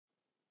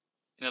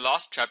In the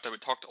last chapter, we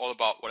talked all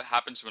about what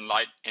happens when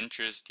light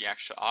enters the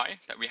actual eye,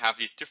 that we have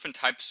these different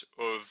types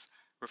of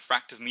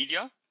refractive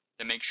media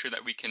that make sure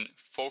that we can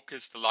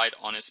focus the light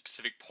on a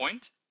specific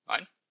point,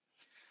 right?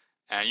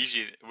 And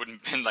usually it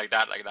wouldn't bend like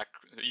that,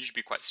 it usually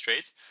be quite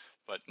straight,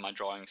 but my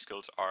drawing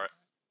skills are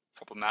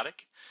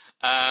problematic.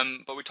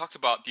 But we talked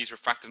about these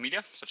refractive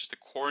media, such as the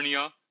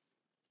cornea,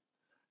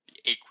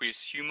 the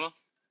aqueous humor,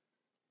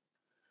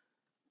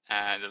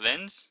 and the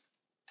lens,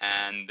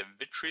 and the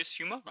vitreous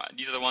humor, right?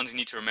 These are the ones you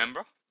need to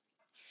remember.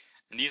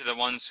 And these are the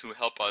ones who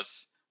help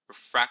us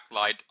refract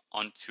light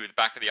onto the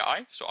back of the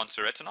eye, so onto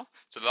the retina.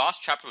 So the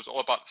last chapter was all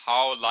about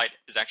how light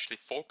is actually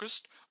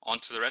focused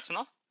onto the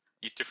retina,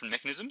 these different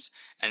mechanisms.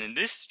 And in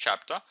this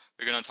chapter,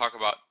 we're going to talk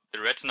about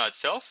the retina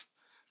itself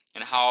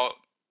and how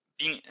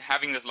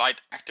having this light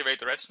activate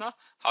the retina,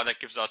 how that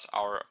gives us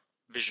our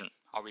vision,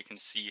 how we can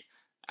see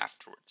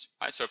afterwards.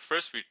 Right? So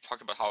first we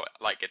talked about how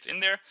light gets in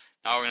there.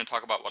 Now we're going to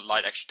talk about what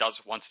light actually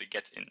does once it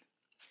gets in.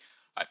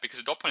 Right? Because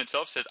the dot point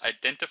itself says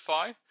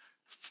identify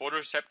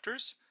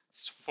photoreceptors.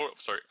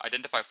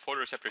 Identify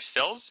photoreceptor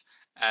cells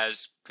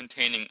as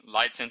containing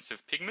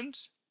light-sensitive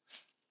pigments,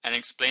 and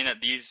explain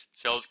that these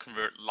cells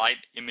convert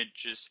light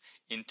images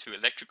into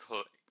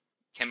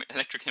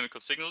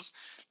electrochemical signals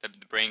that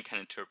the brain can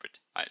interpret.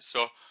 Right?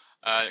 So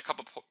a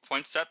couple of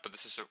points set, but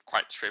this is a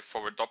quite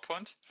straightforward dot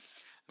point.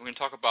 We're going to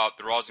talk about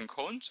the rods and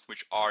cones,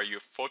 which are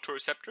your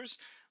photoreceptors.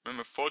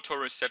 Remember,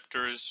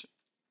 photoreceptors,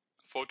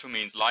 photo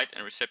means light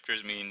and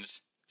receptors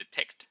means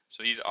detect.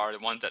 So these are the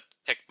ones that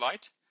detect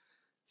light.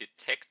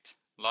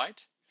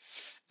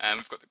 And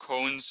we've got the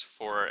cones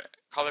for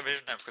color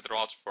vision, and we've got the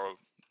rods for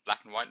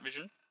black and white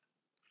vision.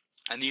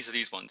 And these are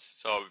these ones.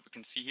 So we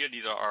can see here,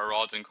 these are our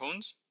rods and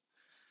cones.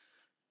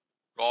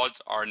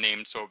 Rods are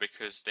named so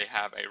because they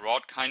have a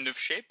rod kind of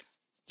shape,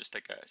 just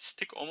like a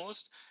stick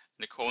almost.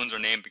 And the cones are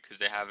named because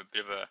they have a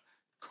bit of a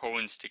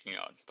cone sticking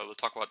out. But we'll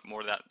talk about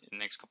more of that in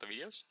the next couple of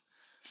videos.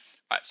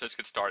 Alright, so let's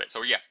get started.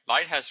 So yeah,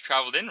 light has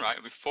traveled in,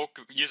 right? We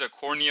use our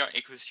cornea,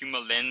 aqueous humor,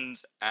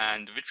 lens,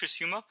 and vitreous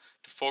humor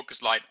to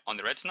focus light on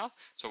the retina.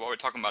 So what we're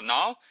talking about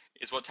now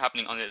is what's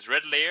happening on this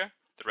red layer,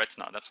 the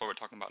retina. That's what we're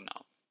talking about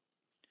now.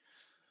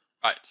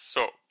 Alright,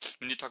 so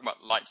we need to talk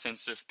about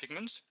light-sensitive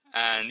pigments,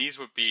 and these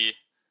would be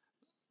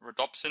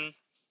rhodopsin,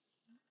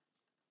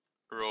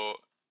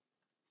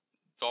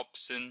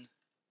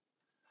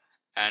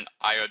 and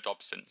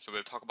iodopsin. So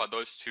we'll talk about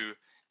those two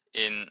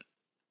in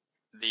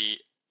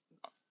the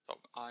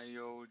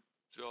iodopsin.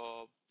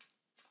 We'll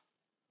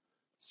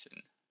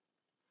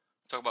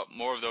talk about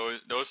more of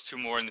those two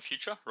more in the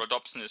future.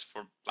 Rhodopsin is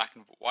for black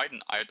and white,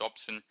 and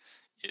iodopsin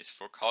is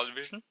for color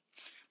vision.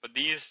 But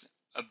these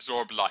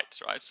absorb light,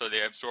 right? So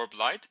they absorb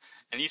light,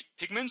 and these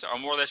pigments are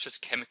more or less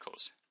just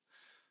chemicals.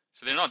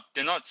 So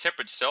they're not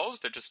separate cells,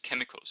 they're just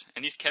chemicals.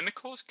 And these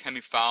chemicals can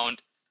be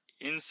found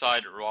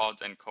inside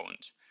rods and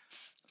cones.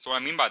 So what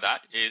I mean by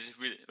that is, if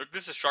we look,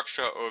 this is the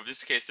structure of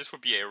this case, this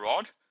would be a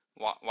rod.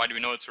 Why do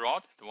we know it's a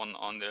rod? The one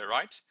on the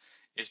right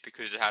is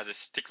because it has a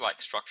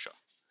stick-like structure.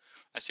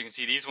 As you can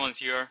see, these ones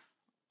here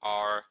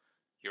are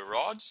your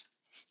rods,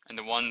 and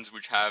the ones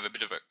which have a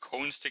bit of a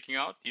cone sticking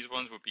out, these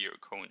ones would be your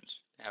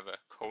cones. They have a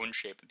cone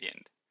shape at the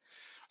end.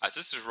 As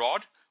this is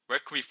rod, where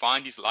can we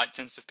find these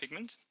light-sensitive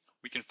pigments?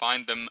 We can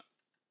find them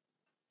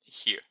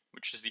here,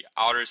 which is the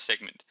outer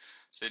segment.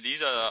 So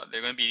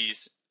they're going to be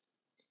these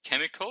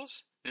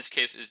chemicals. In this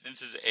case,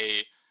 this is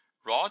a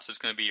rod, so it's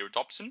going to be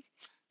rhodopsin.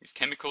 These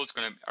chemicals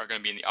are going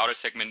to be in the outer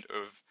segment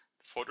of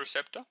the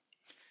photoreceptor.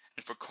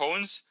 And for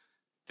cones,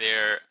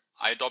 their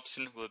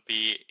iodopsin will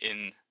be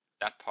in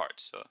that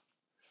part. So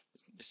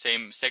the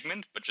same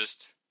segment, but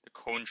just the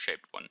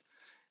cone-shaped one.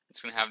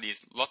 It's going to have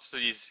lots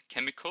of these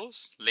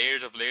chemicals,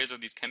 layers of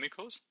these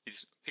chemicals,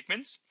 these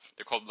pigments.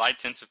 They're called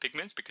light-sensitive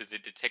pigments because they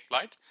detect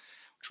light,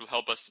 which will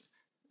help us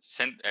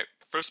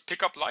first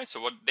pick up light. So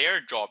what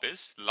their job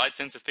is, the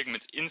light-sensitive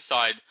pigments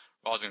inside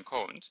rods and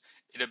cones,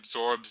 it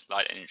absorbs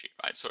light energy,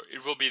 right? So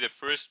it will be the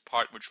first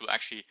part which will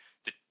actually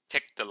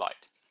detect the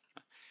light.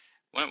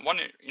 One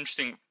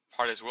interesting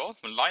part as well,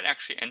 when light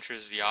actually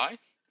enters the eye,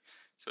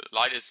 so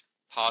light is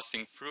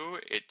passing through,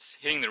 it's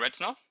hitting the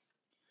retina.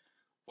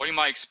 What you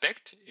might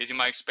expect is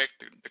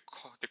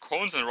the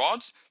cones and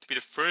rods to be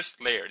the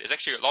first layer. There's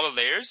actually a lot of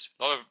layers,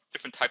 a lot of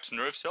different types of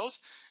nerve cells.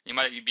 You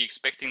might be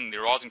expecting the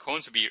rods and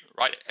cones to be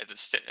right at the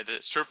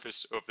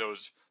surface of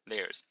those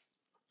layers.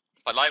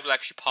 But light will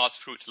actually pass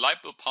through. So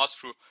light will pass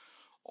through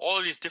all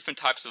of these different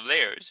types of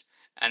layers,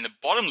 and the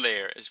bottom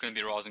layer is going to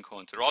be rods and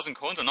cones. The rods and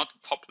cones are not the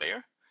top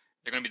layer,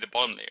 they're going to be the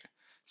bottom layer.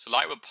 So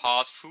light will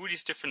pass through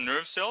these different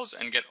nerve cells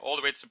and get all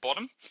the way to the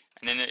bottom,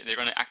 and then they're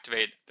going to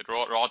activate the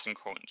rods and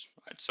cones.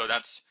 Right? So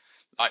that's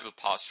light will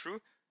pass through.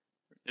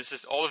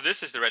 All of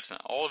this is the retina.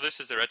 All of this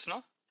is the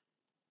retina.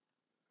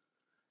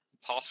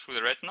 Pass through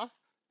the retina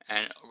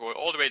and go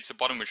all the way to the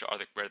bottom, which are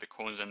where the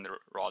cones and the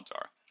rods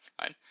are.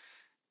 Right?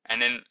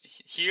 And then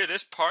here,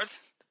 this part,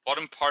 the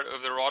bottom part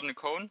of the rod and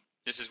cone,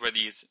 this is where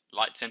these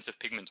light-sensitive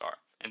pigments are,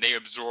 and they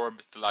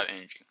absorb the light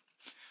energy.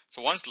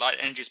 So once light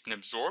energy has been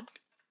absorbed,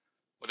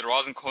 what the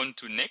rods and cones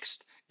do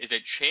next is they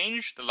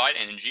change the light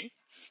energy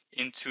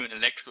into an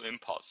electrical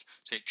impulse.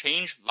 So they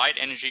change light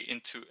energy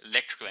into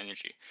electrical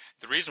energy.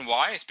 The reason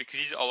why is because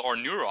these are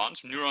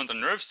neurons. Neurons are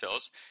nerve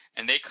cells,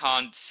 and they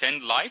can't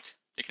send light.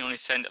 They can only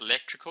send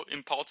electrical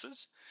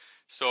impulses.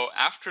 So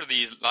after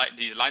these light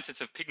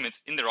sensitive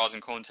pigments in the rods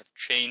and cones have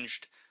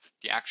changed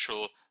the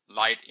actual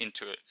light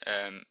into,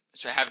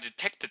 so have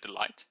detected the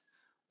light,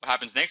 what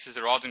happens next is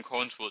the rods and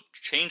cones will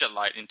change that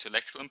light into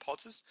electrical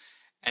impulses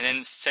and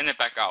then send it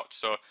back out.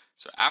 So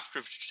after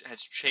it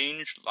has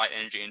changed light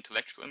energy into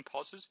electrical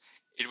impulses,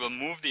 it will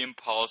move the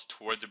impulse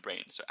towards the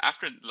brain. So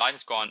after light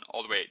has gone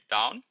all the way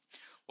down,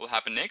 what will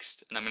happen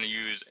next, and I'm going to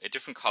use a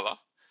different color.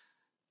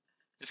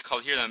 This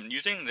color here that I'm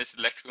using, this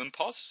electrical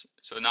impulse.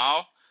 So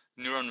now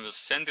the neuron will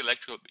send the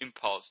electrical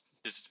impulse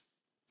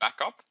back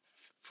up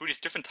through these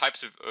different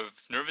types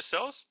of nervous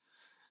cells,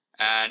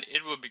 and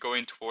it will be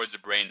going towards the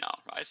brain now,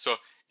 right? So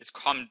it's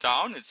come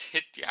down, it's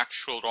hit the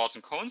actual rods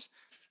and cones,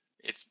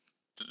 it's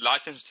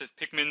light sensitive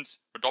pigments,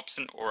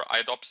 rhodopsin or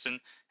iodopsin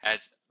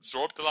has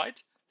absorbed the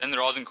light, then the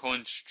rods and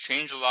cones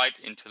change the light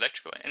into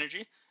electrical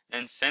energy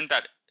and send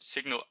that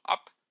signal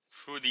up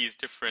through these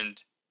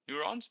different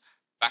neurons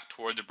back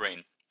toward the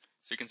brain.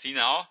 So you can see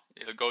now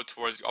it'll go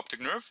towards the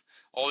optic nerve.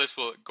 All this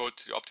will go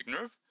to the optic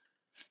nerve,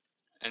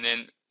 and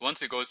then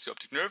once it goes to the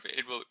optic nerve,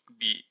 it will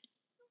be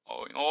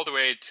going all the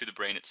way to the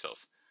brain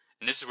itself.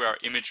 And this is where our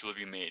image will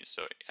be made,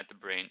 so at the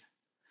brain.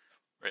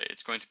 Right,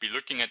 it's going to be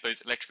looking at those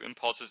electrical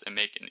impulses and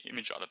make an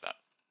image out of that.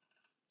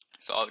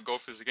 So I'll go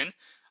through this again.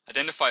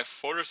 Identify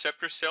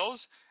photoreceptor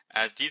cells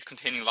as these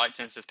containing light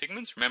sensitive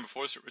pigments. Remember,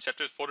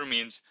 photoreceptors, photo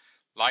means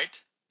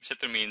light,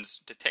 receptor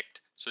means detect.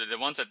 So the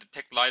ones that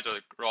detect light are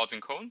the rods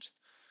and cones.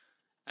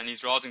 And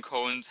these rods and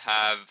cones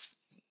have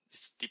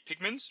the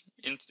pigments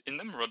in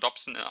them,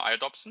 rhodopsin and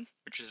iodopsin,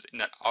 which is in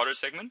that outer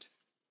segment.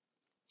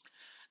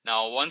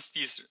 Now, once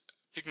these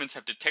pigments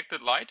have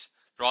detected light,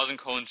 the rods and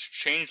cones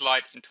change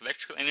light into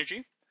electrical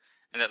energy,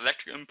 and that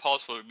electrical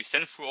impulse will be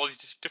sent through all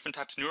these different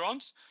types of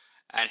neurons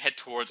and head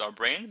towards our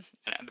brain.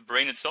 And at the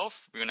brain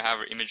itself, we're going to have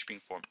our image being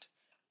formed.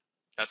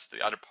 That's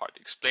the other part.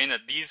 Explain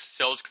that these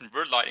cells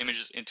convert light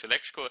images into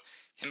electrical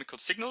chemical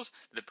signals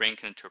that the brain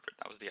can interpret.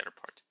 That was the other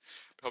part.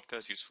 I hope that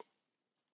was useful.